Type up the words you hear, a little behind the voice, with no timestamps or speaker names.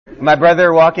My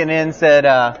brother walking in said,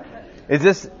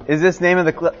 "Is the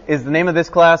name of this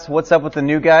class? What's up with the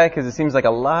new guy? Because it seems like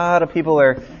a lot of people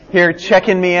are here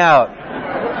checking me out."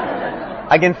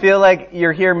 I can feel like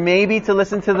you're here maybe to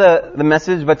listen to the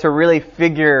message, but to really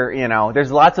figure,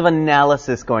 there's lots of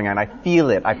analysis going on. I feel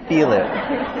it.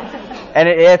 And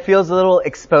it feels a little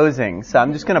exposing. So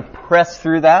I'm just going to press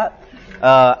through that.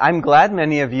 I'm glad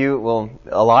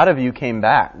a lot of you came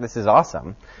back. This is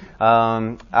awesome.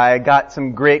 I got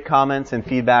some great comments and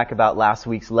feedback about last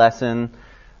week's lesson.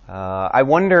 I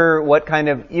wonder what kind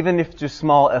of, even if just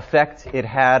small, effect it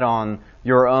had on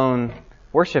your own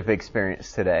worship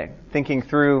experience today. Thinking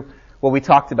through what we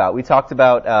talked about. We talked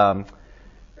about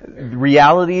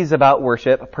realities about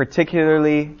worship,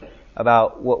 particularly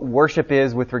about what worship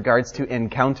is with regards to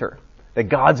encounter. That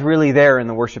God's really there in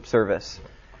the worship service.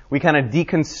 We kind of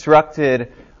deconstructed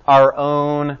our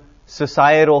own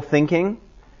societal thinking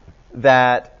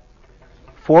that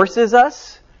forces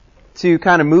us to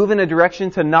kind of move in a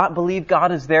direction to not believe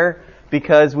God is there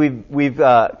because we've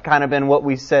kind of been what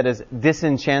we said as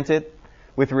disenchanted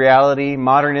with reality.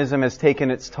 Modernism has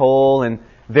taken its toll, and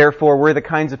therefore we're the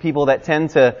kinds of people that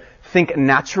tend to think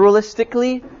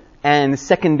naturalistically and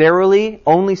secondarily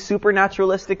only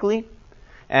supernaturalistically.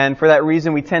 And for that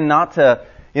reason we tend not to,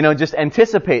 just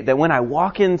anticipate that when I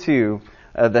walk into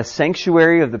the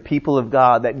sanctuary of the people of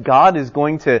God, that God is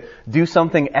going to do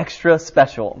something extra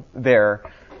special there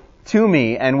to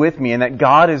me and with me, and that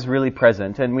God is really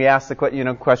present. And we ask the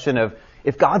question of,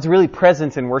 if God's really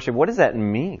present in worship, what does that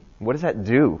mean? What does that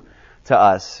do to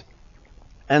us?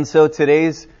 And so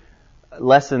today's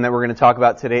lesson that we're going to talk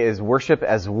about today is worship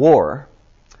as war.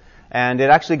 And it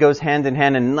actually goes hand in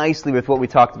hand and nicely with what we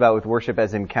talked about with worship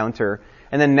as encounter.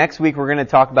 And then next week we're going to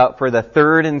talk about, for the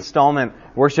third installment,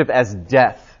 worship as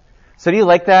death. So do you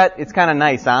like that? It's kind of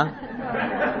nice, huh?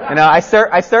 I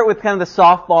start with kind of the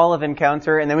softball of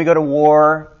encounter, and then we go to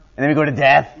war, and then we go to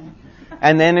death,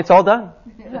 and then it's all done.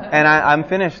 And I'm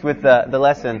finished with the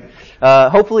lesson.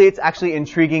 Hopefully it's actually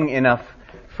intriguing enough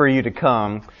for you to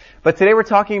come. But today we're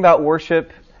talking about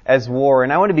worship as war,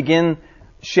 and I want to begin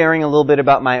sharing a little bit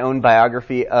about my own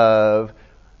biography of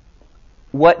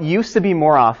what used to be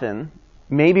more often,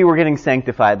 maybe we're getting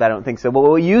sanctified, but I don't think so, but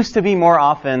what used to be more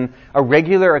often a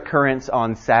regular occurrence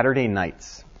on Saturday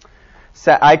nights.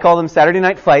 I call them Saturday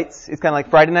night fights. It's kind of like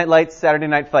Friday night lights, Saturday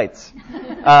night fights.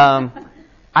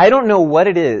 I don't know what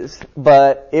it is,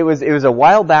 but it was a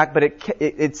while back, but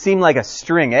it seemed like a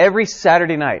string. Every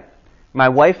Saturday night, my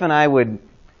wife and I would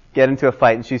get into a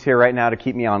fight, and she's here right now to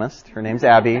keep me honest. Her name's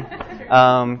Abby.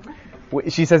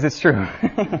 She says it's true.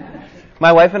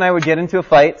 My wife and I would get into a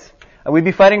fight. We'd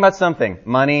be fighting about something.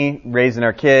 Money, raising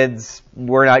our kids,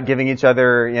 we're not giving each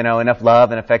other, enough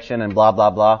love and affection and blah, blah,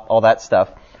 blah, all that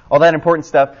stuff. All that important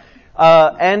stuff.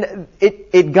 And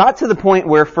it got to the point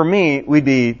where, for me, we'd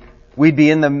be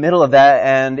in the middle of that,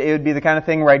 and it would be the kind of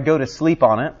thing where I'd go to sleep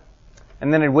on it,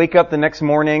 and then I'd wake up the next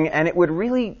morning, and it would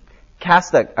really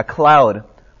cast a cloud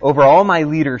over all my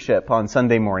leadership on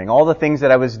Sunday morning, all the things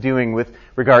that I was doing with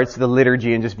regards to the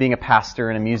liturgy and just being a pastor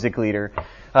and a music leader.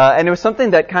 And it was something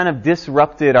that kind of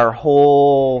disrupted our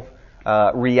whole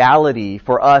reality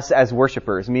for us as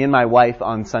worshipers, me and my wife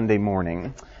on Sunday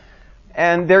morning.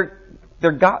 And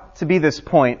there got to be this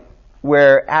point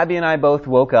where Abby and I both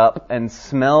woke up and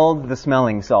smelled the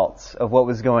smelling salts of what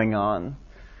was going on.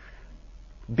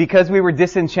 Because we were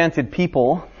disenchanted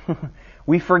people,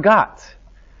 we forgot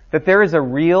that there is a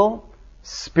real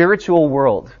spiritual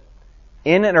world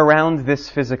in and around this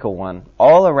physical one,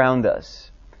 all around us.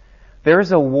 There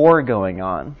is a war going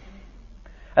on.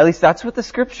 At least that's what the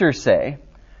scriptures say.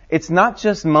 It's not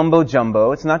just mumbo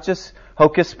jumbo. It's not just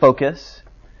hocus pocus.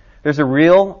 There's a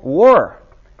real war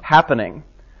happening.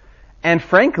 And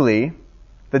frankly,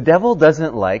 the devil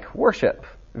doesn't like worship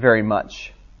very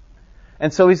much.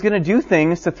 And so he's going to do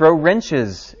things to throw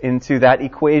wrenches into that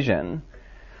equation.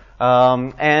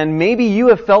 And maybe you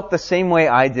have felt the same way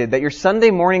I did, that your Sunday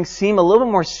mornings seem a little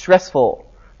bit more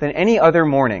stressful than any other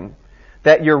morning.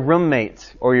 That your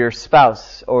roommate or your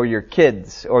spouse or your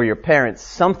kids or your parents,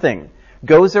 something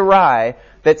goes awry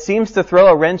that seems to throw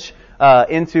a wrench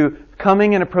into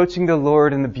coming and approaching the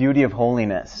Lord in the beauty of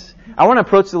holiness. I want to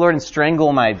approach the Lord and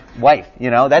strangle my wife,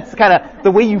 That's kind of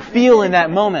the way you feel in that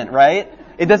moment, right?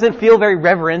 It doesn't feel very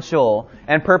reverential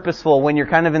and purposeful when you're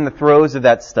kind of in the throes of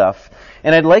that stuff.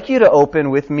 And I'd like you to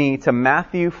open with me to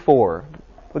Matthew 4.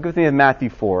 Look with me at Matthew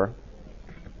 4.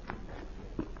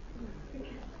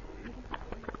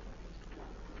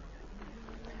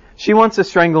 She wants to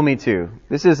strangle me too.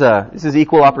 This is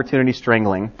equal opportunity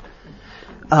strangling.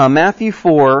 Matthew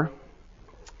 4.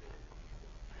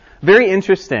 Very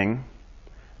interesting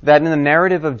that in the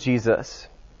narrative of Jesus,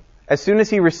 as soon as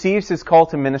he receives his call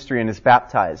to ministry and is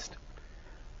baptized,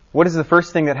 what is the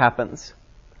first thing that happens?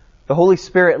 The Holy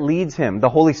Spirit leads him. The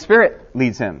Holy Spirit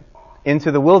leads him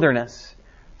into the wilderness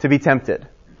to be tempted,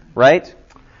 right?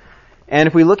 And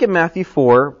if we look at Matthew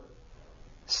 4,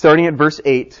 starting at verse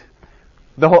 8,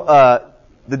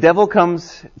 the devil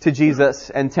comes to Jesus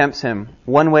and tempts him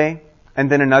one way and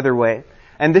then another way.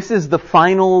 And this is the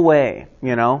final way,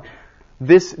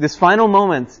 This final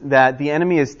moment that the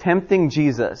enemy is tempting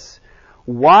Jesus.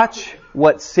 Watch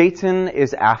what Satan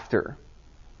is after.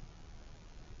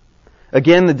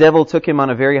 Again, the devil took him on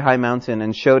a very high mountain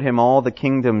and showed him all the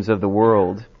kingdoms of the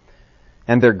world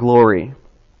and their glory.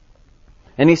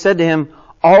 And he said to him,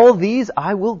 all these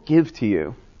I will give to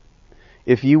you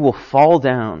if you will fall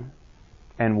down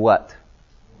and what?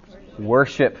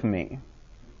 Worship me.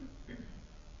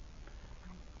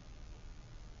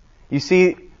 You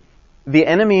see, the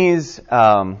enemy's,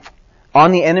 on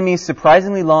the enemy's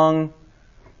surprisingly long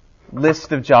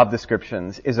list of job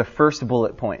descriptions is a first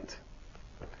bullet point.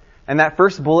 And that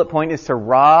first bullet point is to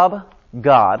rob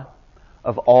God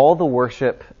of all the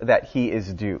worship that he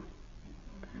is due.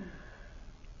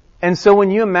 And so when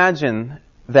you imagine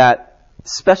that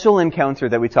special encounter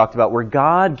that we talked about, where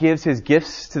God gives his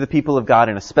gifts to the people of God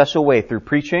in a special way through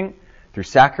preaching, through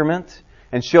sacrament,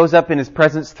 and shows up in his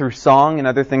presence through song and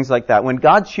other things like that. When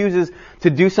God chooses to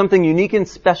do something unique and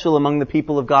special among the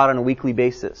people of God on a weekly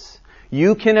basis,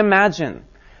 you can imagine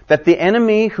that the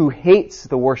enemy who hates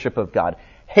the worship of God,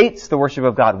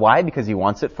 why? Because he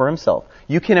wants it for himself.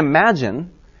 You can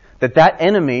imagine that that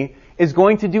enemy is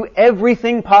going to do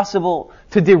everything possible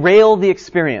to derail the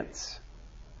experience.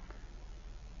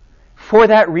 For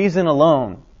that reason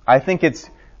alone, I think it's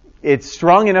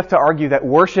strong enough to argue that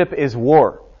worship is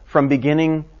war from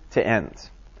beginning to end.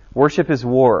 Worship is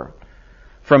war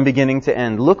from beginning to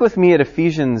end. Look with me at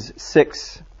Ephesians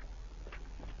 6,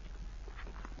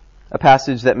 a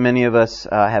passage that many of us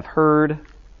have heard.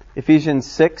 Ephesians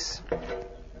 6,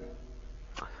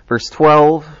 verse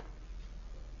 12,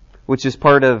 which is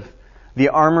part of the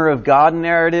armor of God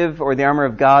narrative, or the armor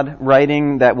of God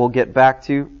writing that we'll get back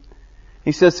to.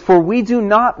 He says, for we do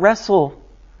not wrestle.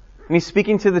 And he's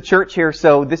speaking to the church here,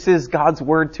 so this is God's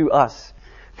word to us.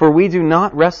 For we do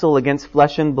not wrestle against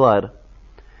flesh and blood,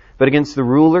 but against the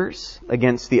rulers,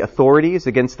 against the authorities,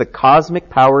 against the cosmic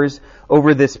powers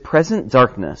over this present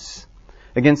darkness,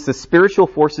 against the spiritual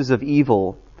forces of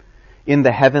evil in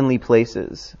the heavenly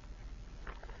places.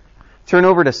 Turn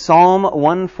over to Psalm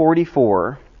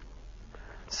 144.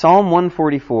 Psalm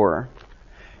 144.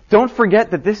 Don't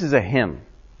forget that this is a hymn.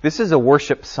 This is a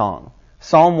worship song.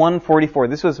 Psalm 144.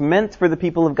 This was meant for the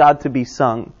people of God to be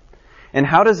sung. And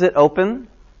how does it open?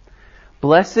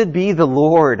 Blessed be the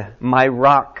Lord, my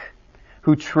rock,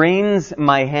 who trains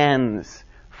my hands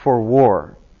for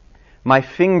war, my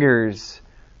fingers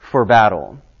for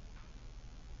battle.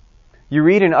 You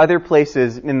read in other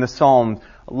places in the Psalms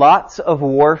lots of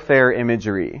warfare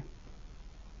imagery.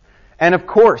 And of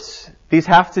course, these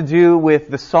have to do with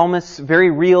the psalmist's very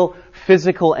real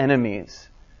physical enemies.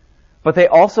 But they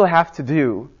also have to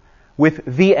do with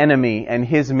the enemy and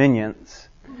his minions.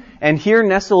 And here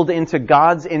nestled into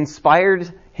God's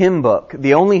inspired hymn book,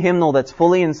 the only hymnal that's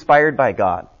fully inspired by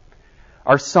God,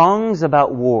 are songs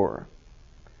about war.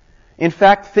 In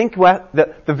fact, think what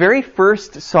the very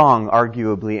first song,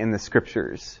 arguably, in the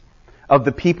scriptures of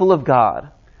the people of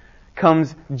God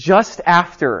comes just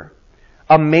after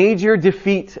a major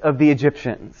defeat of the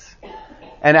Egyptians.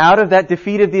 And out of that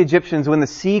defeat of the Egyptians, when the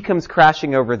sea comes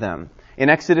crashing over them, in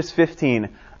Exodus 15,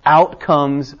 out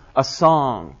comes a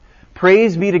song.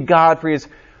 Praise be to God, for he has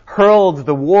hurled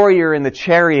the warrior in the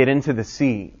chariot into the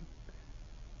sea.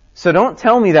 So don't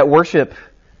tell me that worship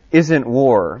isn't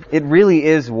war. It really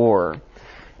is war.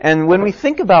 And when we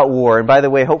think about war, and by the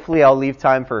way, hopefully I'll leave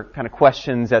time for kind of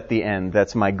questions at the end.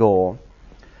 That's my goal.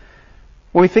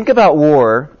 When we think about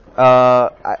war,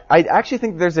 I actually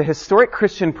think there's a historic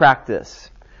Christian practice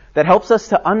that helps us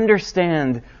to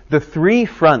understand the three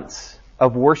fronts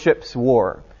of worship's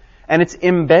war. And it's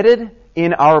embedded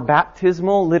in our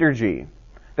baptismal liturgy.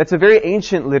 That's a very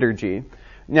ancient liturgy.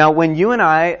 Now, when you and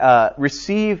I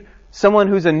receive someone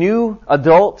who's a new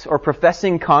adult or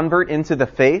professing convert into the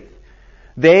faith,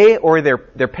 they or their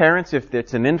parents, if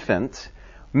it's an infant,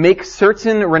 make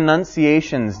certain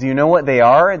renunciations. Do you know what they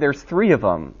are? There's 3 of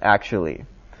them, actually.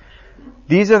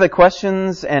 These are the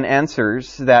questions and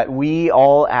answers that we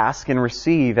all ask and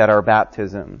receive at our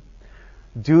baptism.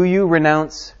 Do you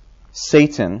renounce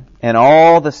Satan and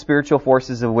all the spiritual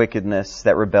forces of wickedness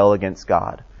that rebel against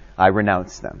God? I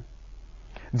renounce them.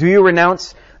 Do you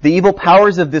renounce the evil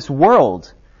powers of this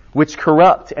world which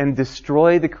corrupt and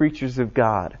destroy the creatures of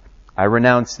God. I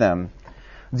renounce them.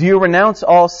 Do you renounce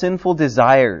all sinful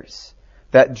desires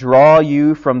that draw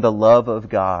you from the love of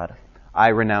God? I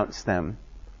renounce them.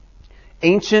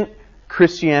 Ancient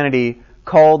Christianity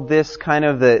called this kind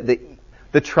of the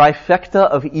trifecta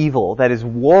of evil that is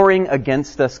warring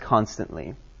against us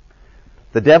constantly.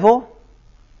 The devil,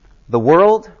 the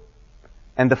world,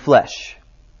 and the flesh.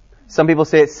 Some people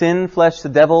say it's sin, flesh, the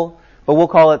devil, but we'll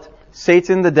call it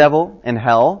Satan, the devil, and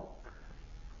hell,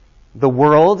 the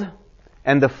world,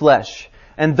 and the flesh.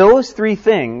 And those three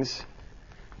things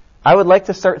I would like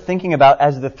to start thinking about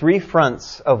as the three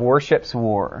fronts of worship's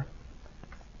war.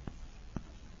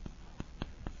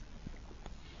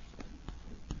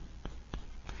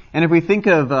 And if we think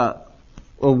of a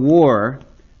war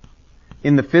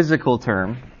in the physical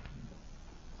term,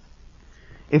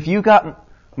 if you got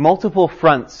multiple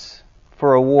fronts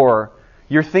for a war,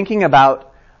 you're thinking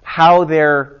about how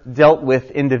they're dealt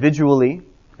with individually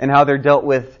and how they're dealt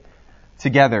with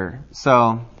together.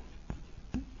 So,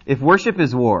 if worship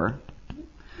is war,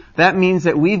 that means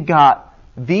that we've got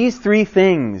these three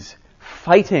things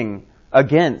fighting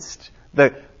against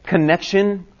the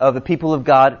connection of the people of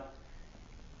God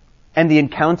and the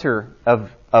encounter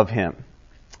of Him.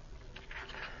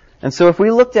 And so if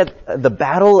we looked at the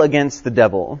battle against the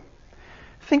devil,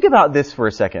 think about this for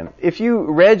a second. If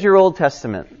you read your Old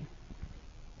Testament,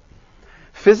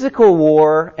 physical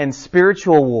war and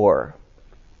spiritual war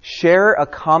share a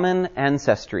common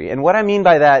ancestry. And what I mean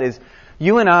by that is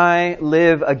you and I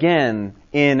live again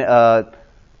in a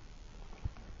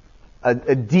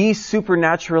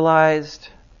de-supernaturalized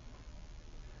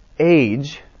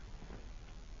age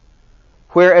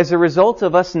where, as a result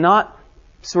of us not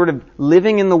sort of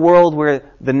living in the world where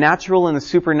the natural and the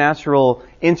supernatural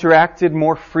interacted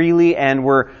more freely and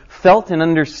were felt and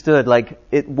understood like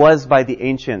it was by the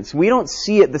ancients, we don't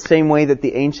see it the same way that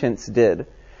the ancients did.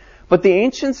 But the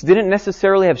ancients didn't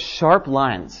necessarily have sharp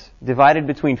lines divided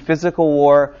between physical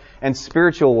war and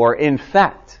spiritual war. In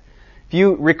fact, if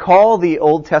you recall the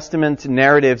Old Testament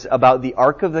narratives about the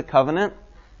Ark of the Covenant,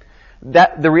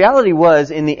 that the reality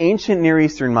was, in the ancient Near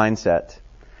Eastern mindset,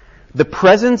 the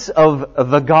presence of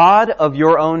the God of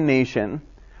your own nation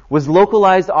was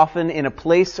localized often in a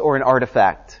place or an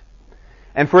artifact.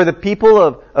 And for the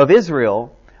people of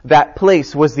Israel, that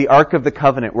place was the Ark of the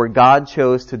Covenant where God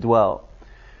chose to dwell.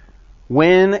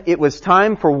 When it was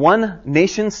time for one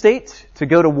nation state to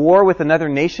go to war with another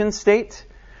nation state,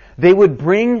 they would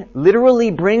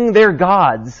literally bring their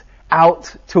gods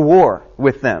out to war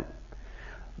with them.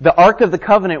 The Ark of the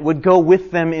Covenant would go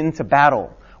with them into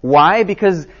battle. Why?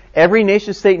 Because every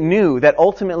nation state knew that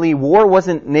ultimately war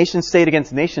wasn't nation state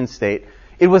against nation state.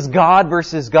 It was God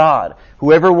versus God.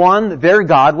 Whoever won, their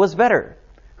God was better.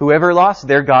 Whoever lost,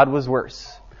 their God was worse.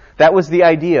 That was the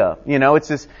idea. You know,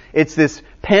 it's this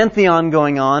pantheon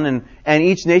going on, and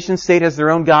each nation state has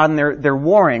their own God, and they're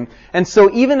warring. And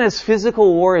so even as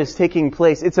physical war is taking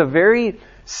place, it's a very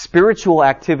spiritual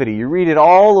activity. You read it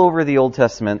all over the Old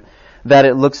Testament that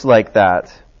it looks like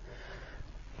that.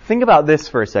 Think about this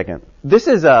for a second. This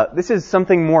is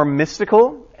something more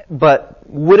mystical, but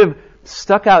would have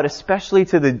stuck out especially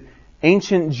to the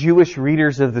ancient Jewish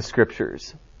readers of the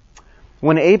Scriptures.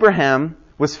 When Abraham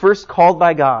was first called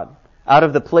by God out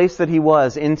of the place that he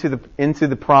was into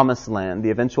the promised land, the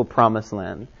eventual promised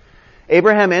land,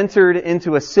 Abraham entered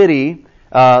into a city.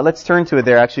 Let's turn to it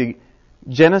there, actually.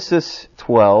 Genesis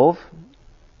 12,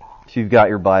 if you've got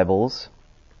your Bibles.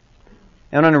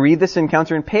 I'm going to read this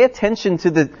encounter and pay attention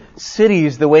to the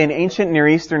cities the way an ancient Near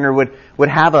Easterner would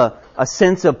have a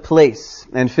sense of place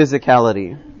and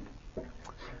physicality.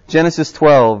 Genesis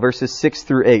 12, verses 6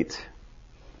 through 8.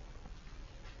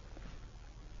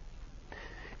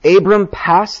 Abram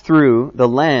passed through the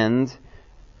land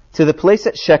to the place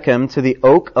at Shechem, to the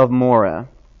oak of Moreh.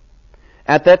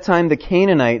 At that time the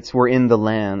Canaanites were in the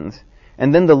land.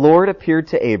 And then the Lord appeared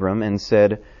to Abram and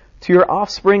said, "To your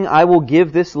offspring I will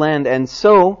give this land." And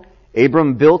so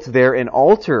Abram built there an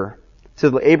altar.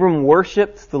 Abram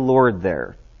worshipped the Lord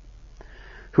there,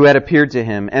 who had appeared to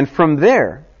him. And from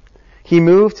there he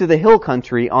moved to the hill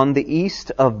country on the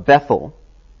east of Bethel,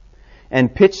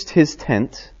 and pitched his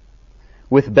tent,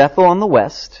 with Bethel on the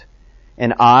west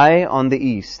and Ai on the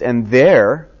east. And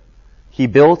there he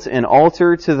built an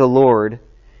altar to the Lord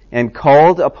and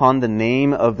called upon the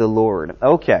name of the Lord.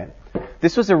 Okay.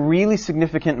 This was a really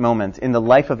significant moment in the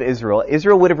life of Israel.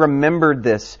 Israel would have remembered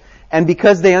this, and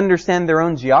because they understand their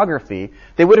own geography,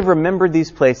 they would have remembered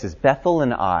these places, Bethel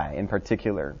and Ai in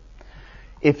particular.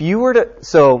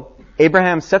 So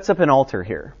Abraham sets up an altar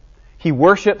here. He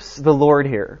worships the Lord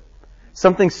here.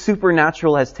 Something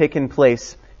supernatural has taken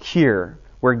place here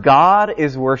where God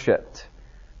is worshipped,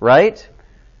 right?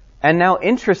 And now,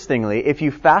 interestingly, if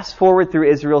you fast forward through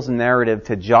Israel's narrative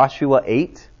to Joshua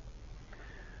 8,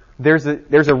 there's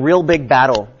a real big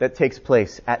battle that takes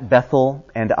place at Bethel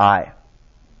and Ai.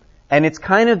 And it's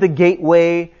kind of the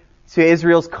gateway to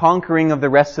Israel's conquering of the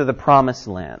rest of the Promised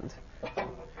Land.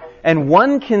 And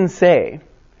one can say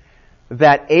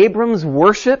that Abram's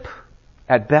worship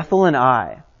at Bethel and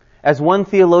Ai, as one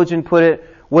theologian put it,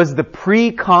 was the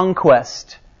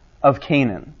pre-conquest of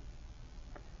Canaan.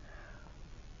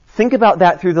 Think about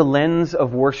that through the lens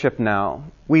of worship now.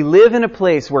 We live in a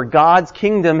place where God's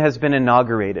kingdom has been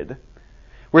inaugurated,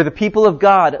 where the people of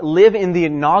God live in the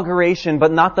inauguration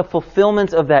but not the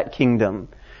fulfillment of that kingdom.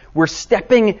 We're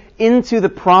stepping into the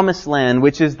promised land,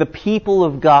 which is the people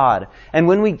of God. And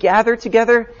when we gather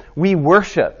together, we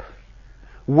worship.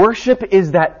 Worship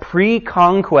is that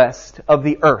pre-conquest of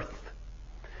the earth.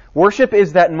 Worship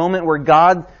is that moment where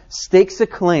God stakes a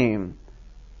claim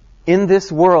in this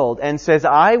world and says,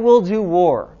 I will do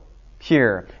war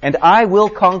here, and I will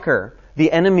conquer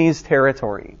the enemy's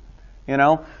territory. You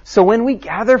know? So when we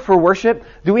gather for worship,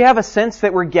 do we have a sense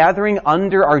that we're gathering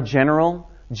under our general,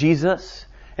 Jesus,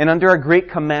 and under our great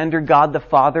commander, God the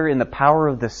Father, in the power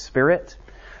of the Spirit?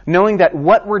 Knowing that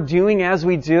what we're doing as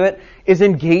we do it is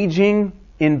engaging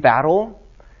in battle?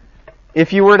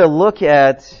 If you were to look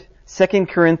at 2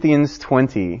 Corinthians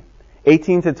 20,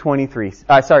 18 to 23,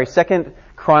 2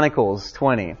 Chronicles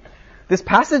 20. This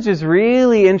passage is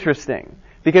really interesting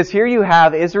because here you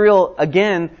have Israel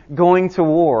again going to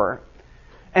war.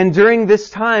 And during this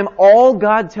time, all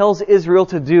God tells Israel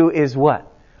to do is what?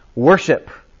 Worship.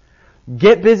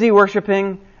 Get busy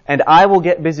worshiping, and I will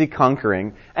get busy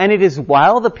conquering. And it is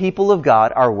while the people of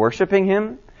God are worshiping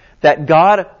Him that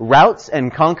God routs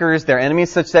and conquers their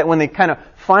enemies, such that when they kind of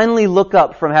finally look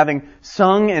up from having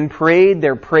sung and prayed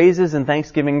their praises and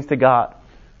thanksgivings to God,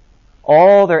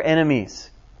 all their enemies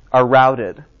are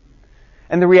routed.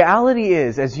 And the reality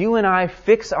is, as you and I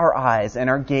fix our eyes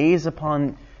and our gaze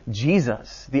upon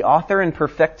Jesus, the author and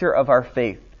perfecter of our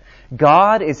faith,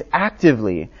 God is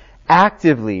actively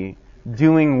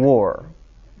doing war.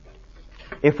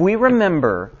 If we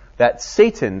remember that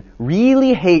Satan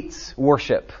really hates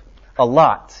worship a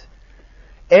lot,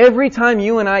 every time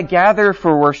you and I gather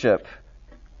for worship,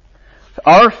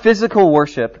 our physical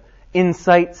worship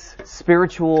incites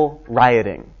spiritual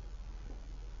rioting.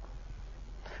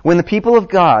 When the people of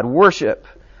God worship,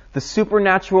 the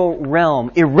supernatural realm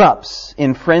erupts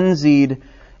in frenzied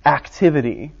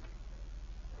activity.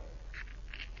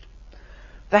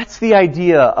 That's the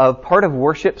idea of part of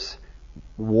worship's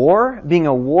war being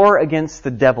a war against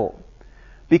the devil.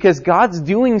 Because God's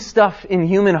doing stuff in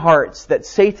human hearts that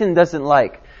Satan doesn't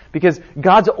like. Because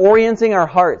God's orienting our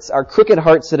hearts, our crooked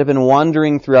hearts that have been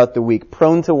wandering throughout the week.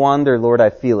 Prone to wander, Lord, I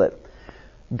feel it.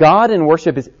 God in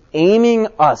worship is aiming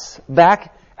us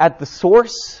back at the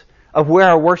source of where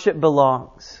our worship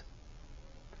belongs.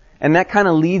 And that kind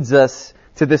of leads us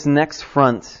to this next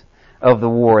front of the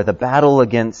war, the battle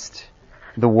against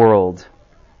the world.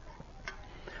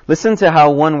 Listen to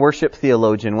how one worship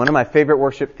theologian, one of my favorite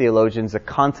worship theologians, a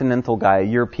continental guy, a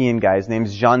European guy, his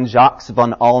name's Jean-Jacques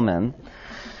von Allmen.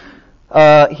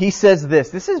 He says this.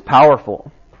 This is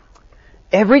powerful.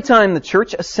 Every time the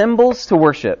church assembles to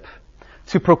worship,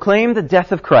 to proclaim the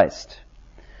death of Christ,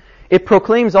 it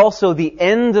proclaims also the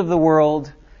end of the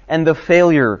world and the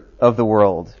failure of the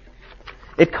world.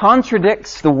 It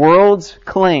contradicts the world's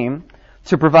claim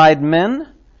to provide men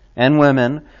and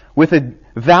women with a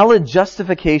valid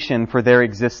justification for their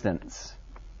existence.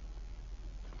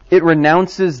 It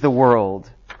renounces the world.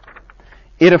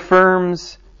 It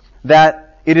affirms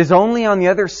that it is only on the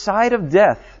other side of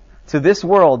death to this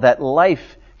world that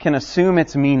life can assume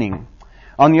its meaning.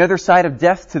 On the other side of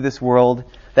death to this world,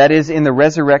 that is in the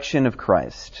resurrection of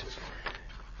Christ.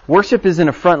 Worship is an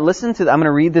affront. I'm going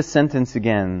to read this sentence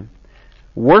again.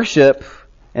 Worship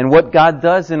and what God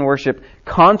does in worship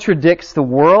contradicts the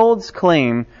world's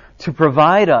claim to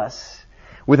provide us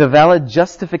with a valid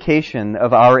justification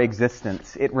of our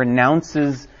existence. It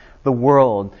renounces the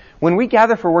world. When we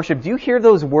gather for worship, do you hear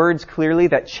those words clearly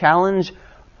that challenge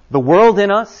the world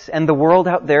in us and the world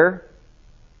out there?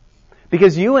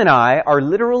 Because you and I are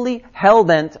literally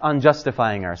hell-bent on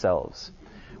justifying ourselves.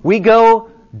 We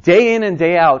go day in and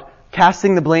day out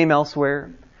casting the blame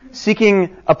elsewhere,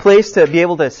 seeking a place to be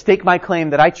able to stake my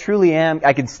claim that I truly am.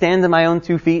 I can stand on my own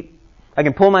 2 feet. I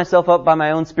can pull myself up by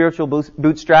my own spiritual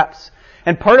bootstraps.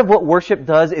 And part of what worship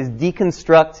does is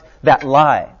deconstruct that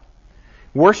lie.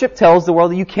 Worship tells the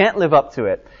world that you can't live up to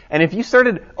it. And if you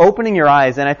started opening your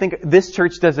eyes, and I think this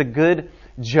church does a good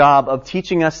job of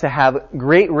teaching us to have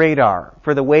great radar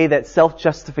for the way that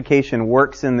self-justification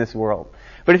works in this world.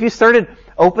 But if you started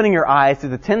opening your eyes to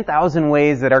the 10,000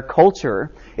 ways that our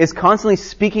culture is constantly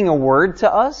speaking a word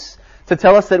to us to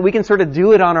tell us that we can sort of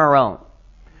do it on our own,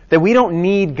 that we don't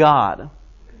need God,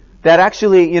 that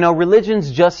actually,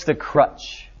 religion's just a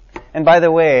crutch. And by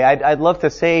the way, I'd love to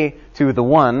say to the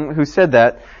one who said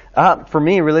that, for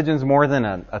me, religion's more than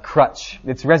a crutch.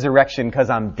 It's resurrection because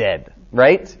I'm dead,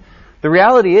 right? The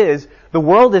reality is, the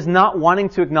world is not wanting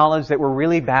to acknowledge that we're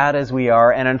really bad as we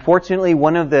are, and unfortunately,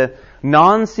 one of the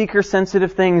non-seeker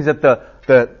sensitive things that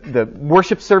the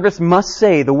worship service must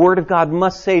say, the Word of God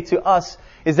must say to us,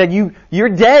 is that you're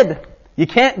dead. You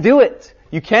can't do it.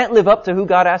 You can't live up to who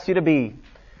God asks you to be.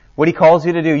 What He calls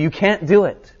you to do. You can't do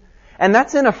it. And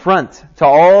that's an affront to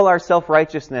all our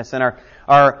self-righteousness and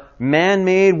our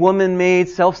man-made, woman-made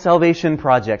self-salvation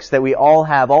projects that we all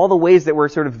have. All the ways that we're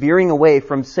sort of veering away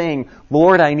from saying,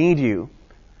 Lord, I need you.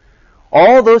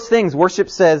 All those things, worship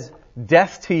says,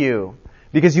 death to you.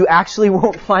 Because you actually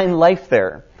won't find life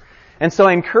there. And so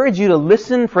I encourage you to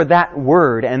listen for that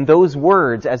word and those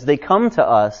words as they come to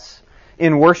us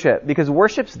in worship. Because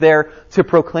worship's there to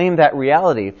proclaim that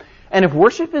reality. And if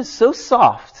worship is so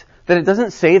soft that it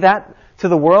doesn't say that to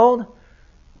the world,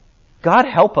 God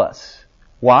help us.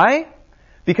 Why?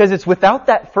 Because it's without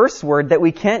that first word that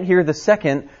we can't hear the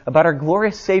second about our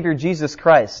glorious Savior Jesus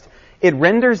Christ. It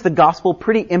renders the gospel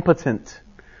pretty impotent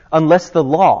unless the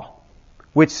law,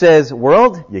 which says,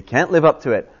 world, you can't live up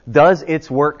to it, does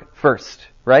its work first,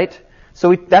 right?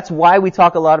 So that's why we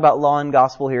talk a lot about law and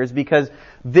gospel here, is because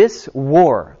this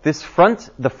war, the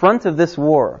front of this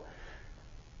war,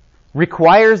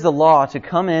 requires the law to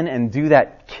come in and do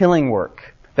that killing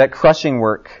work, that crushing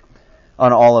work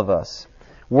on all of us.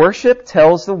 Worship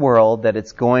tells the world that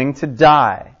it's going to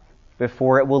die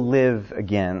before it will live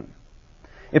again.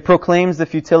 It proclaims the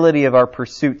futility of our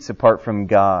pursuits apart from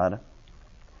God.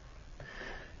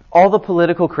 All the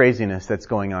political craziness that's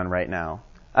going on right now.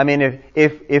 I mean,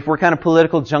 if we're kind of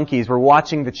political junkies, we're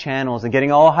watching the channels and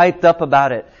getting all hyped up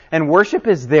about it. And worship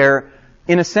is there,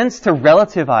 in a sense, to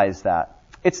relativize that.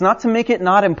 It's not to make it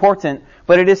not important,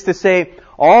 but it is to say,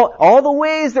 all the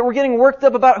ways that we're getting worked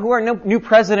up about who our new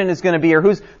president is going to be or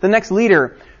who's the next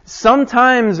leader,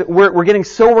 sometimes we're getting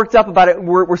so worked up about it,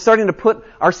 we're starting to put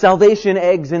our salvation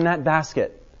eggs in that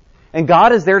basket. And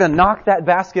God is there to knock that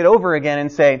basket over again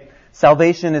and say,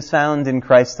 salvation is found in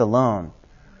Christ alone.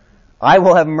 I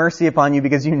will have mercy upon you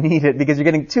because you need it, because you're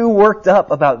getting too worked up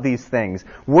about these things.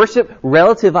 Worship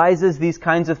relativizes these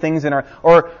kinds of things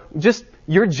or just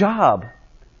your job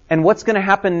and what's going to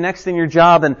happen next in your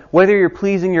job and whether you're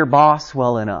pleasing your boss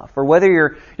well enough or whether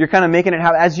you're kind of making it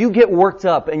happen. As you get worked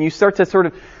up and you start to sort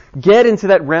of get into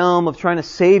that realm of trying to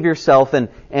save yourself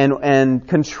and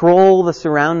control the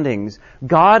surroundings,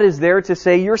 God is there to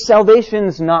say your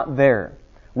salvation's not there.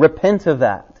 Repent of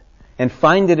that and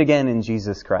find it again in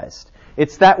Jesus Christ.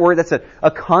 It's that word that's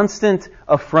a constant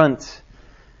affront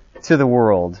to the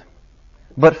world.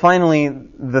 But finally,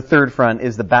 the third front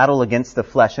is the battle against the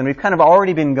flesh. And we've kind of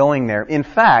already been going there. In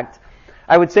fact,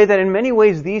 I would say that in many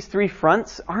ways these three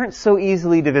fronts aren't so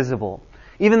easily divisible.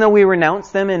 Even though we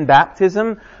renounce them in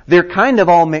baptism, they're kind of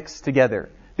all mixed together.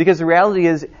 Because the reality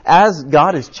is, as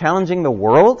God is challenging the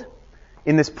world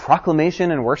in this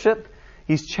proclamation and worship,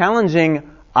 He's challenging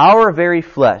our very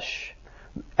flesh,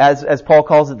 as Paul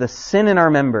calls it, the sin in our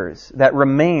members that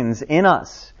remains in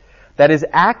us, that is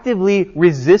actively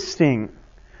resisting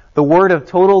the word of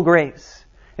total grace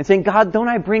and saying, God, don't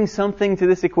I bring something to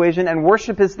this equation? And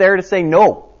worship is there to say,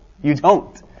 no, you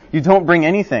don't. You don't bring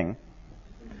anything.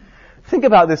 Think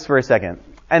about this for a second.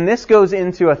 And this goes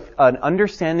into an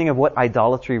understanding of what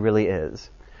idolatry really is.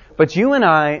 But you and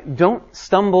I don't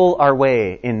stumble our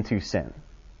way into sin.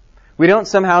 We don't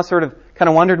somehow sort of kind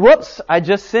of wondered, whoops, I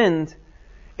just sinned.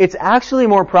 It's actually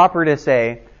more proper to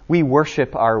say we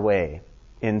worship our way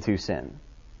into sin.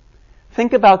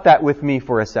 Think about that with me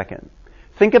for a second.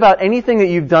 Think about anything that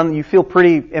you've done that you feel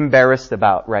pretty embarrassed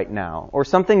about right now. Or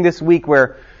something this week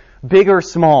where, big or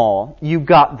small, you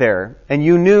got there and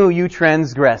you knew you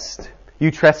transgressed. You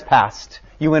trespassed.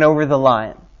 You went over the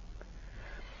line.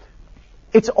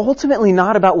 It's ultimately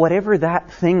not about whatever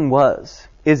that thing was,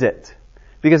 is it?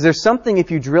 Because there's something, if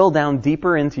you drill down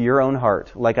deeper into your own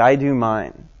heart, like I do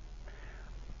mine.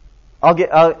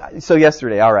 So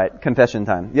yesterday, alright, confession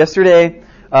time. Yesterday,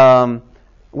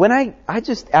 when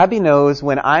Abby knows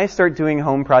when I start doing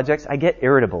home projects, I get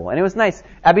irritable. And it was nice.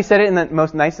 Abby said it in the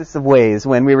most nicest of ways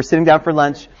when we were sitting down for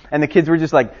lunch and the kids were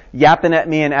just like yapping at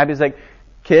me and Abby's like,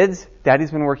 kids,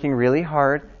 Daddy's been working really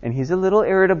hard, and he's a little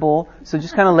irritable, so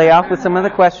just kind of lay off with some of the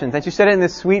questions. And she said it in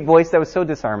this sweet voice that was so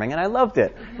disarming, and I loved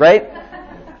it, right?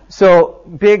 So,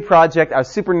 big project. I was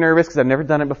super nervous because I've never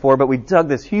done it before, but we dug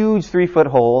this huge 3-foot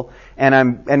hole,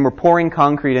 and we're pouring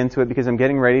concrete into it because I'm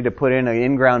getting ready to put in an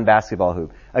in-ground basketball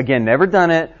hoop. Again, never done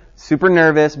it, super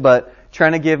nervous, but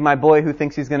trying to give my boy who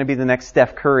thinks he's going to be the next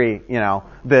Steph Curry,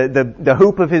 the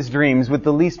hoop of his dreams with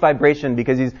the least vibration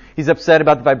because he's upset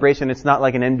about the vibration. It's not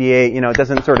like an NBA, it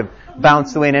doesn't sort of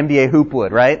bounce the way an NBA hoop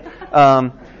would, right?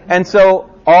 And so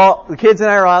all the kids and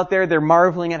I are out there, they're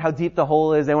marveling at how deep the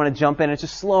hole is. They want to jump in. It's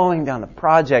just slowing down the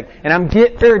project. And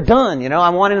they're done,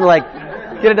 I'm wanting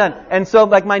to get it done. And so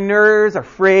my nerves are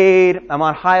frayed. I'm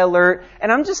on high alert.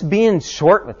 And I'm just being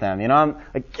short with them, I'm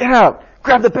like, get out,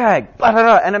 grab the bag, blah, blah,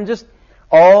 blah. And I'm just,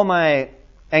 all my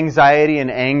anxiety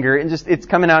and anger, and it's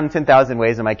coming out in 10,000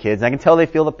 ways on my kids. And I can tell they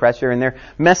feel the pressure, and they're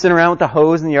messing around with the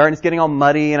hose in the yard, and it's getting all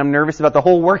muddy, and I'm nervous about the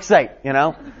whole work site,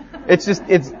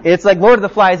 It's like Lord of the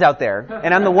Flies out there.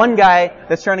 And I'm the one guy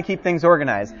that's trying to keep things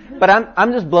organized. But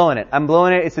I'm just blowing it. I'm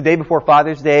blowing it. It's the day before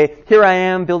Father's Day. Here I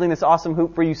am building this awesome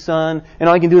hoop for you, son. And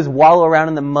all I can do is wallow around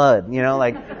in the mud,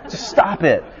 just stop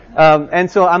it. And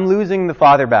so I'm losing the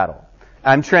father battle.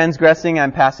 I'm transgressing,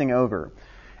 I'm passing over.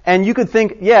 And you could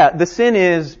think, the sin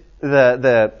is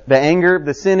the anger,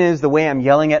 the sin is the way I'm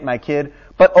yelling at my kid,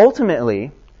 but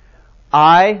ultimately,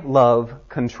 I love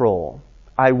control.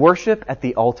 I worship at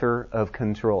the altar of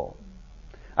control.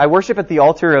 I worship at the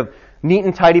altar of neat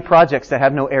and tidy projects that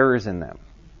have no errors in them.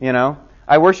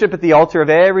 I worship at the altar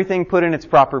of everything put in its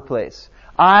proper place.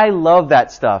 I love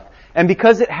that stuff. And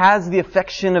because it has the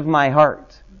affection of my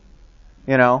heart,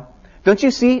 don't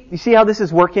you see how this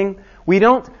is working? We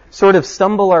don't sort of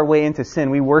stumble our way into sin.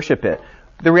 We worship it.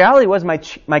 The reality was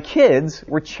my kids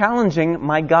were challenging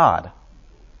my God.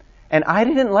 And I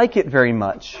didn't like it very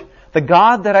much. The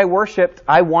God that I worshipped,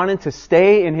 I wanted to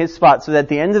stay in His spot so that at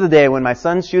the end of the day, when my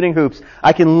son's shooting hoops,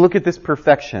 I can look at this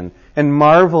perfection and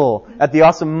marvel at the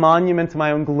awesome monument to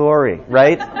my own glory,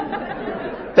 right?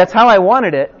 That's how I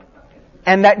wanted it.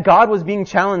 And that God was being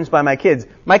challenged by my kids.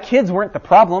 My kids weren't the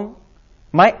problem.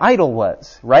 My idol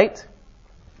was, right?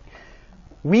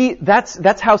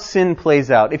 That's how sin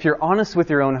plays out. If you're honest with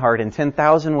your own heart in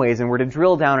 10,000 ways and we're to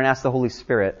drill down and ask the Holy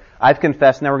Spirit, I've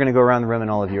confessed, now we're going to go around the room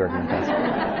and all of you are going to confess.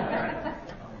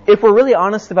 If we're really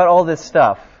honest about all this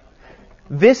stuff,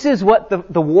 this is what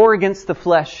the war against the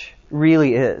flesh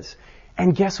really is.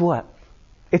 And guess what?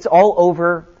 It's all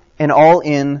over and all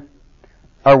in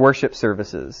our worship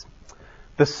services.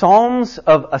 The Psalms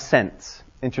of Ascents,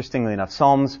 interestingly enough,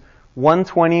 Psalms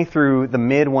 120 through the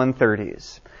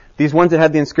mid-130s. These ones that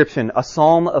had the inscription, a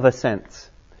Psalm of Ascents.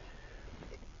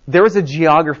 There was a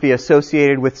geography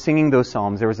associated with singing those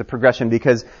psalms. There was a progression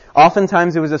because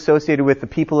oftentimes it was associated with the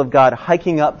people of God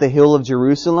hiking up the hill of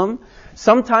Jerusalem,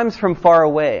 sometimes from far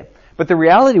away. But the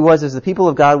reality was as the people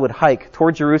of God would hike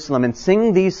toward Jerusalem and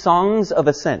sing these songs of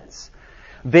ascents,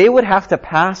 they would have to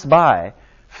pass by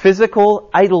physical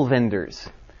idol vendors.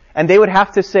 And they would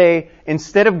have to say,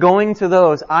 instead of going to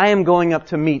those, I am going up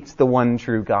to meet the one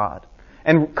true God.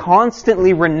 And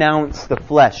constantly renounce the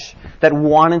flesh that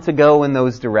wanted to go in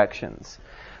those directions.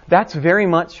 That's very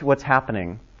much what's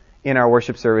happening in our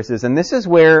worship services. And this is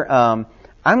where I'm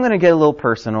going to get a little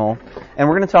personal. And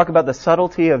we're going to talk about the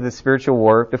subtlety of the spiritual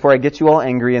war before I get you all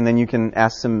angry and then you can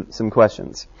ask some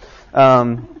questions.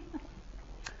 There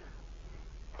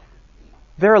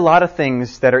are a lot of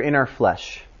things that are in our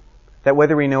flesh that,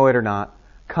 whether we know it or not,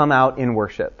 come out in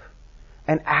worship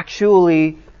and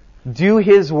actually do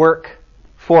His work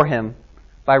for Him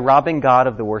by robbing God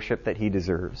of the worship that He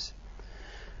deserves.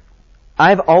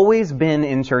 I've always been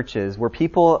in churches where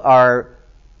people are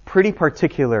pretty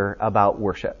particular about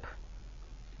worship.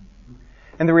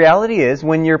 And the reality is,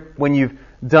 when you've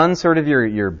done sort of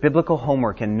your biblical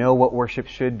homework and know what worship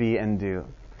should be and do,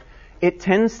 it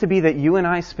tends to be that you and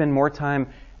I spend more time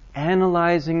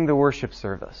analyzing the worship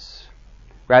service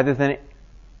rather than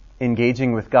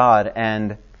engaging with God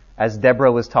and, as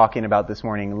Deborah was talking about this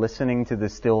morning, listening to the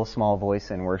still small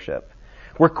voice in worship.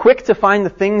 We're quick to find the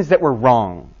things that were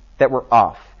wrong, that were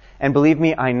off. And believe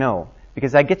me, I know,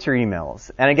 because I get your emails.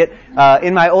 And I get,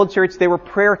 in my old church, they were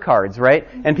prayer cards, right?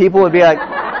 And people would be like,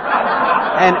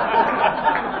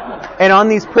 and on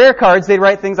these prayer cards, they'd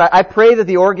write things like, I pray that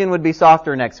the organ would be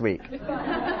softer next week.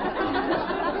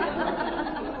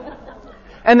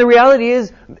 And the reality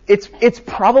is, it's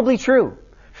probably true.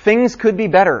 Things could be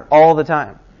better all the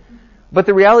time. But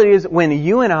the reality is, when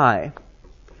you and I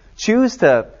choose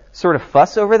to sort of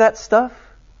fuss over that stuff,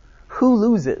 who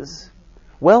loses?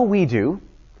 Well, we do.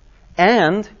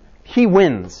 And He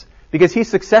wins. Because He's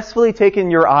successfully taken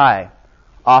your eye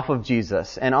off of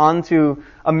Jesus and onto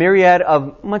a myriad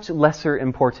of much lesser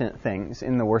important things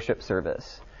in the worship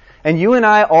service. And you and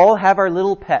I all have our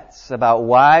little pets about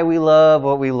why we love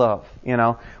what we love,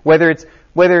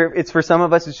 Whether it's for some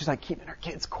of us, it's just like keeping our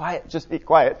kids quiet, just be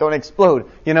quiet, don't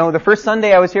explode. The first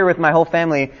Sunday I was here with my whole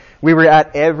family, we were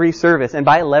at every service, and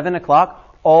by 11 o'clock,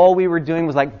 all we were doing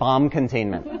was like bomb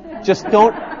containment. Just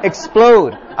don't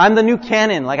explode. I'm the new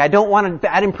cannon. Like, I don't want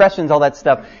bad impressions, all that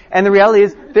stuff. And the reality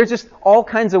is, there's just all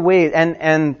kinds of ways.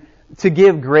 And to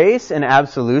give grace and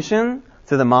absolution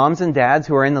to the moms and dads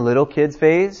who are in the little kids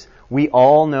phase, we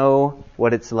all know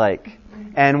what it's like.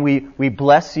 And we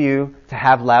bless you to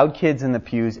have loud kids in the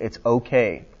pews. It's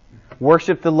okay.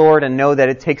 Worship the Lord and know that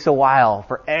it takes a while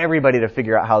for everybody to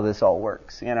figure out how this all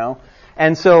works,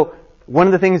 And so, one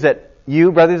of the things that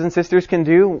you, brothers and sisters, can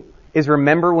do is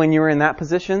remember when you were in that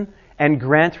position and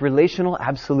grant relational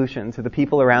absolution to the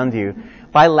people around you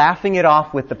by laughing it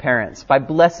off with the parents, by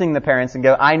blessing the parents and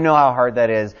go, I know how hard that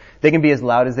is. They can be as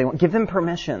loud as they want. Give them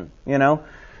permission,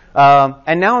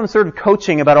 And now I'm sort of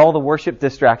coaching about all the worship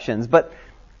distractions, but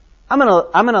I'm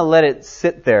gonna let it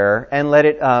sit there and let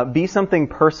it be something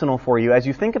personal for you as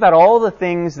you think about all the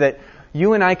things that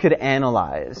you and I could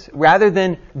analyze rather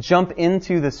than jump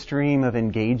into the stream of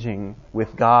engaging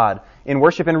with God in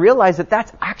worship and realize that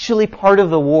that's actually part of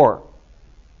the war.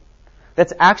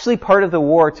 That's actually part of the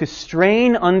war to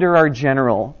strain under our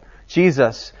general,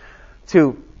 Jesus,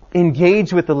 to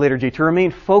engage with the liturgy, to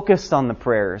remain focused on the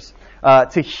prayers,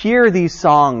 to hear these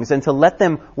songs and to let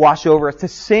them wash over us, to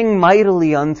sing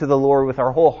mightily unto the Lord with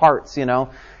our whole hearts,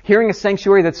 Hearing a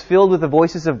sanctuary that's filled with the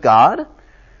voices of God,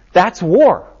 that's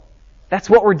war. That's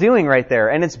what we're doing right there,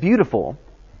 and it's beautiful.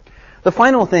 The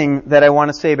final thing that I want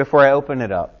to say before I open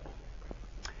it up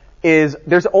is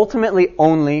there's ultimately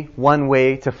only one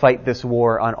way to fight this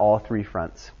war on all three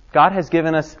fronts. God has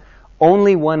given us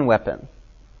only one weapon.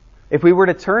 If we were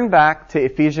to turn back to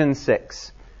Ephesians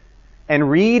 6 and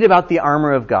read about the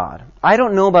armor of God, I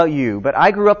don't know about you, but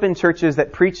I grew up in churches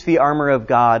that preach the armor of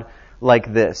God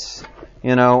like this.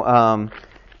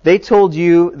 They told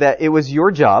you that it was your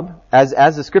job,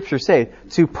 as the scriptures say,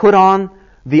 to put on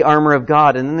the armor of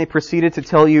God. And then they proceeded to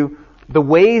tell you the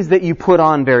ways that you put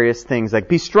on various things. Like,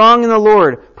 be strong in the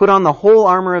Lord. Put on the whole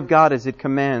armor of God as it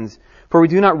commands. For we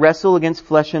do not wrestle against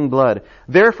flesh and blood.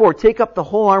 Therefore, take up the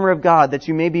whole armor of God that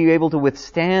you may be able to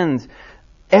withstand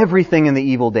everything in the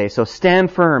evil day. So stand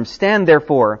firm. Stand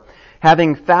therefore,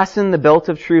 having fastened the belt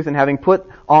of truth and having put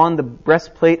on the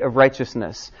breastplate of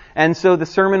righteousness. And so the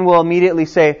sermon will immediately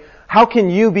say, how can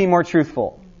you be more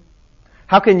truthful?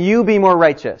 How can you be more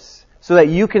righteous so that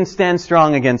you can stand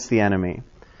strong against the enemy?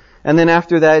 And then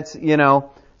after that,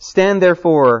 stand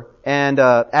therefore and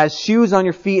as shoes on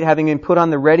your feet, having been put on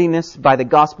the readiness by the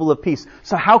gospel of peace.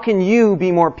 So how can you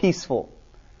be more peaceful?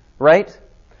 Right?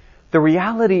 The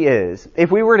reality is,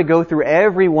 if we were to go through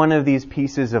every one of these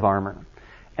pieces of armor,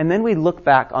 and then we look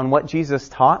back on what Jesus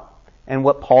taught and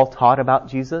what Paul taught about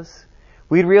Jesus,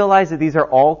 we'd realize that these are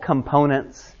all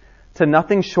components to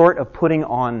nothing short of putting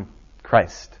on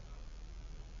Christ.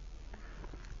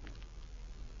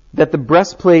 That the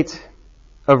breastplate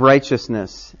of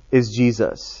righteousness is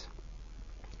Jesus.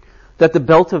 That the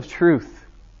belt of truth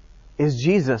is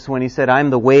Jesus when he said, I'm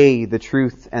the way, the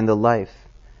truth, and the life.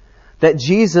 That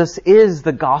Jesus is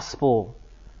the gospel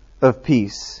of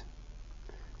peace.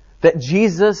 That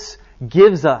Jesus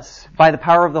gives us, by the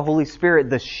power of the Holy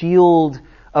Spirit, the shield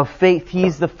of faith.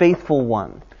 He's the faithful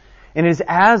one. And it is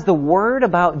as the word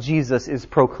about Jesus is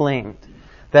proclaimed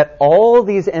that all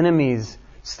these enemies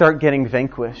start getting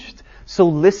vanquished. So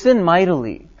listen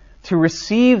mightily to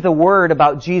receive the word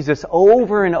about Jesus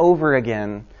over and over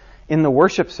again in the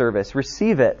worship service.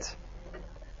 Receive it.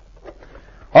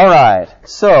 All right.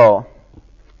 So,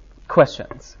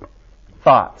 questions,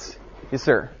 thoughts? Yes,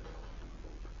 sir.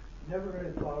 Never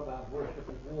really thought about worship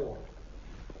as war.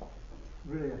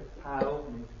 Really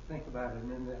eye-opening to think about it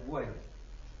in that way.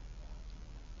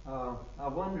 I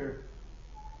wonder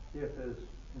if, as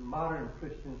modern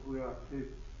Christians, we are too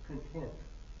content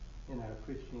in our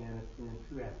Christianity and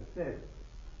too apathetic.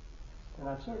 And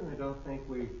I certainly don't think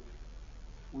we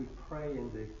pray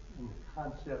in the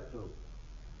concept of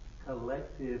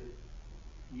collective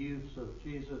use of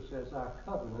Jesus as our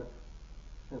covenant,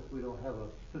 since we don't have a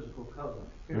physical covenant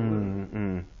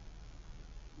here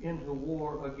into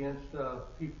war against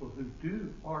people who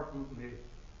do ardently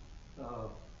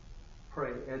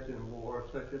pray as in war,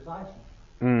 such as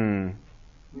ISIS.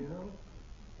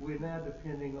 We're now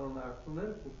depending on our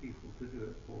political people to do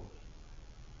it for us.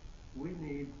 We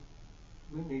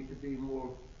need to be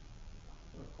more,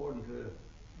 according to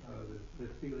the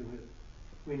feeling that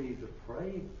we need to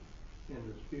pray in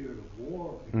the spirit of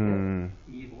war against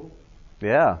evil.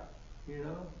 Yeah. You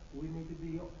know, we need to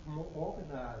be more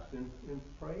organized in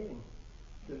praying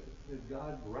that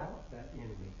God rout that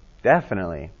enemy.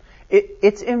 Definitely.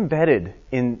 It's embedded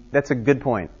in, that's a good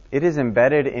point. It is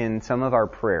embedded in some of our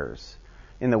prayers,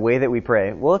 in the way that we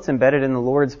pray. Well, it's embedded in the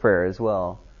Lord's Prayer as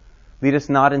well. Lead us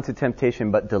not into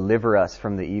temptation, but deliver us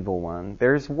from the evil one.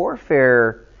 There's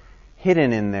warfare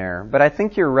hidden in there, but I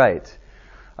think you're right.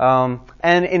 And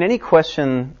in any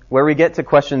question, where we get to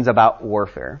questions about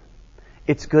warfare,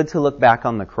 it's good to look back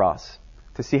on the cross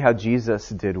to see how Jesus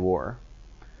did war.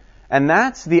 And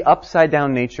that's the upside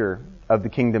down nature of the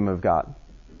kingdom of God.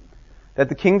 That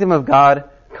the kingdom of God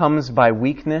comes by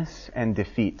weakness and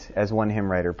defeat, as one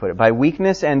hymn writer put it. By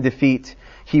weakness and defeat,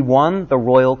 he won the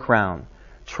royal crown,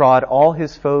 trod all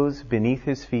his foes beneath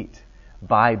his feet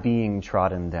by being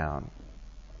trodden down.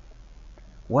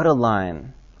 What a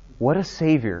line. What a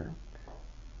Savior.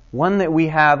 One that we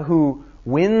have who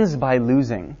wins by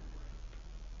losing.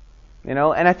 You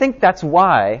know, and I think that's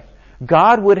why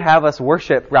God would have us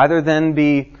worship rather than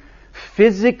be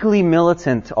physically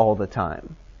militant all the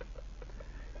time.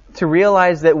 To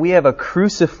realize that we have a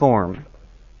cruciform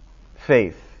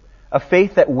faith. A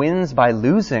faith that wins by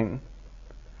losing.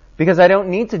 Because I don't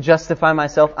need to justify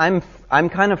myself. I'm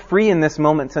kind of free in this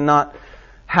moment to not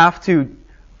have to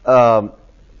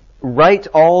right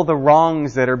all the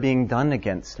wrongs that are being done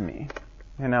against me.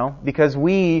 You know, because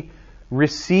we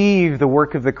receive the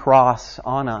work of the cross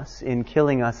on us in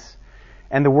killing us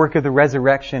and the work of the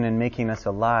resurrection in making us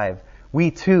alive.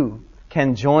 We too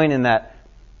can join in that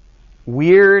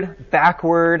weird,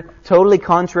 backward, totally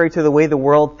contrary to the way the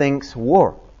world thinks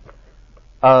war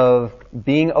of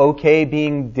being okay,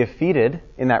 being defeated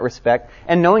in that respect,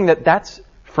 and knowing that that's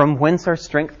from whence our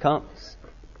strength comes.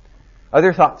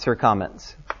 Other thoughts or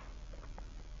comments?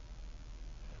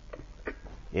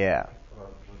 Yeah.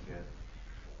 Well, again,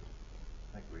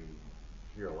 I think we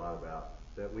hear a lot about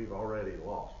that we've already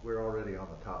lost. We're already on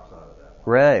the top side of that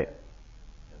one. Right.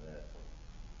 And that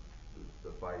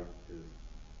the fight is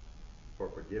for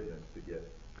forgiveness to get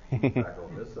back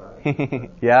on this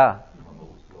side. Yeah. On the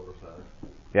lower side.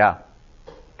 Yeah.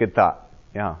 Good thought.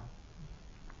 Yeah.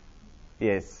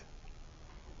 Yes.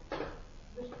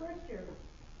 The scripture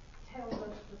tells us to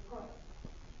pray.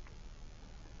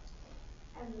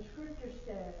 And the scripture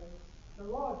says, the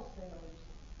Lord says,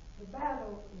 the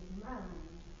battle is mine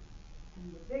and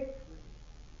the victory.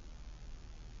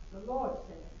 The Lord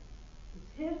says,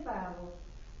 it's his battle,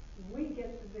 we get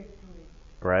the victory.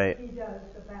 Right. He does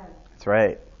the battle. That's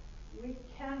right. We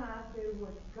cannot do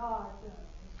what God does.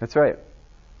 That's right.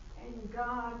 And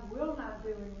God will not do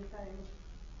anything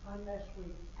unless we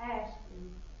ask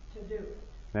him to do it.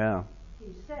 Yeah.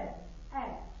 He said,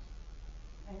 ask,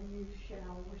 and you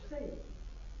shall receive.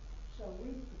 So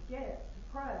we forget to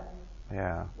pray.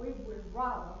 Yeah. We would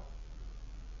rather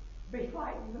be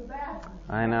fighting the battle.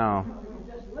 I know. We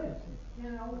just listen.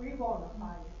 You know, we want to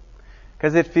fight it.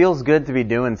 Because it feels good to be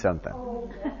doing something. Oh,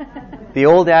 The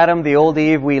old Adam, the old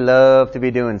Eve, we love to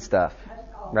be doing stuff.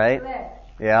 that's all Right? flesh.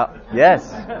 Yeah. Yes.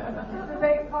 It's a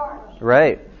big part.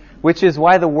 Right. Which is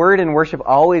why the word in worship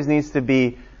always needs to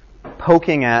be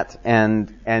poking at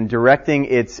and directing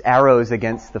its arrows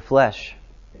against the flesh.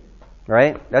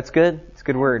 Right? That's good. It's a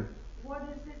good word. What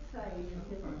does it say?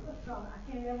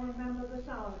 I can't even remember the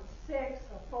song. It's 6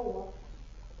 or 4.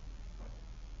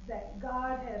 That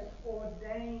God has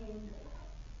ordained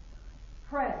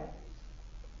praise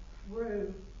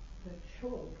through the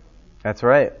children. That's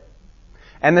right.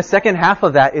 And the second half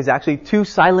of that is actually to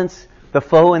silence the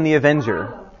foe and the avenger.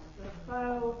 Silence the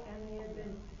foe and the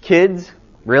avenger. Kids?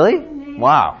 Really?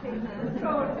 Wow.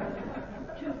 Children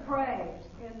to praise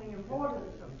and the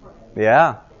importance of praise.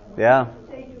 Yeah. Yeah.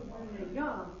 Teach them when they're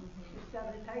young instead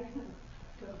of taking them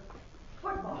to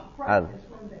football I practice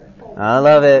when they're 4.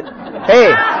 love it.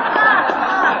 Hey!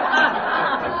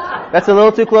 That's a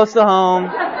little too close to home.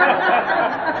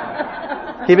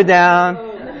 Keep it down.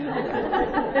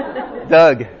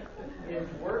 Doug. Is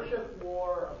worship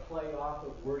war a play off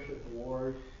of worship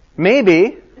wars?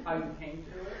 Maybe. How you came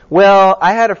to it? Well,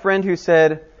 I had a friend who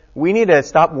said, we need to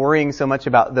stop worrying so much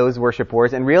about those worship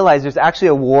wars and realize there's actually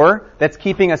a war that's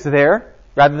keeping us there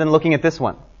rather than looking at this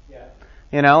one. Yeah.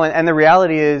 You know, and the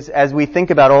reality is, as we think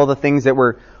about all the things that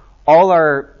all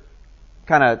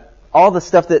the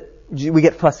stuff that we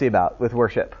get fussy about with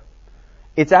worship,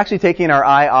 it's actually taking our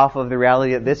eye off of the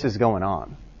reality that this is going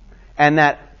on. And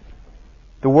that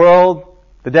the world,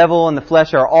 the devil, and the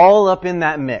flesh are all up in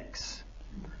that mix.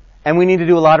 And we need to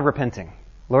do a lot of repenting.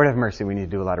 Lord have mercy, we need to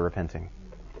do a lot of repenting.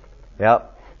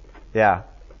 Yep. Yeah.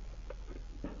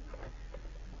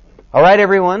 All right,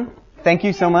 everyone. Thank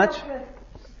you so much.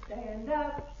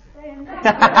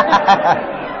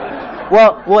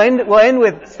 Well, we'll end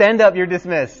with stand up, you're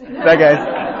dismissed. Bye,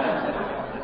 guys.